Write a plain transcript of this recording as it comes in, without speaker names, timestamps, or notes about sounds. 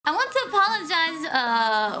I want to apologize,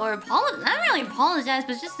 not really apologize,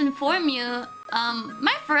 but just inform you,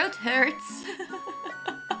 my throat hurts.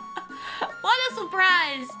 What a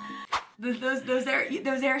surprise! Those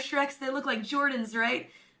air Shreks, they look like Jordans, right?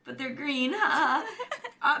 But they're green.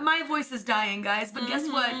 My voice is dying, guys, but guess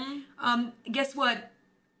what? Guess what?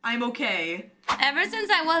 I'm okay. Ever since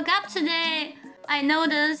I woke up today, I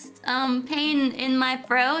noticed pain in my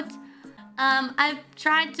throat. I've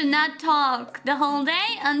tried to not talk the whole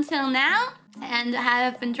day until now, and I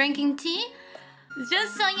have been drinking tea.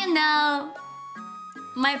 Just so you know,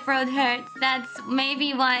 my throat hurts. That's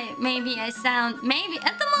maybe why, maybe I sound, maybe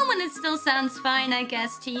at the moment it still sounds fine, I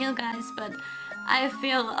guess, to you guys, but I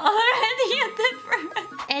feel already different.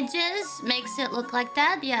 It just makes it look like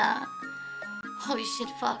that, yeah. Holy shit,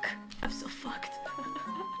 fuck. I'm so fucked.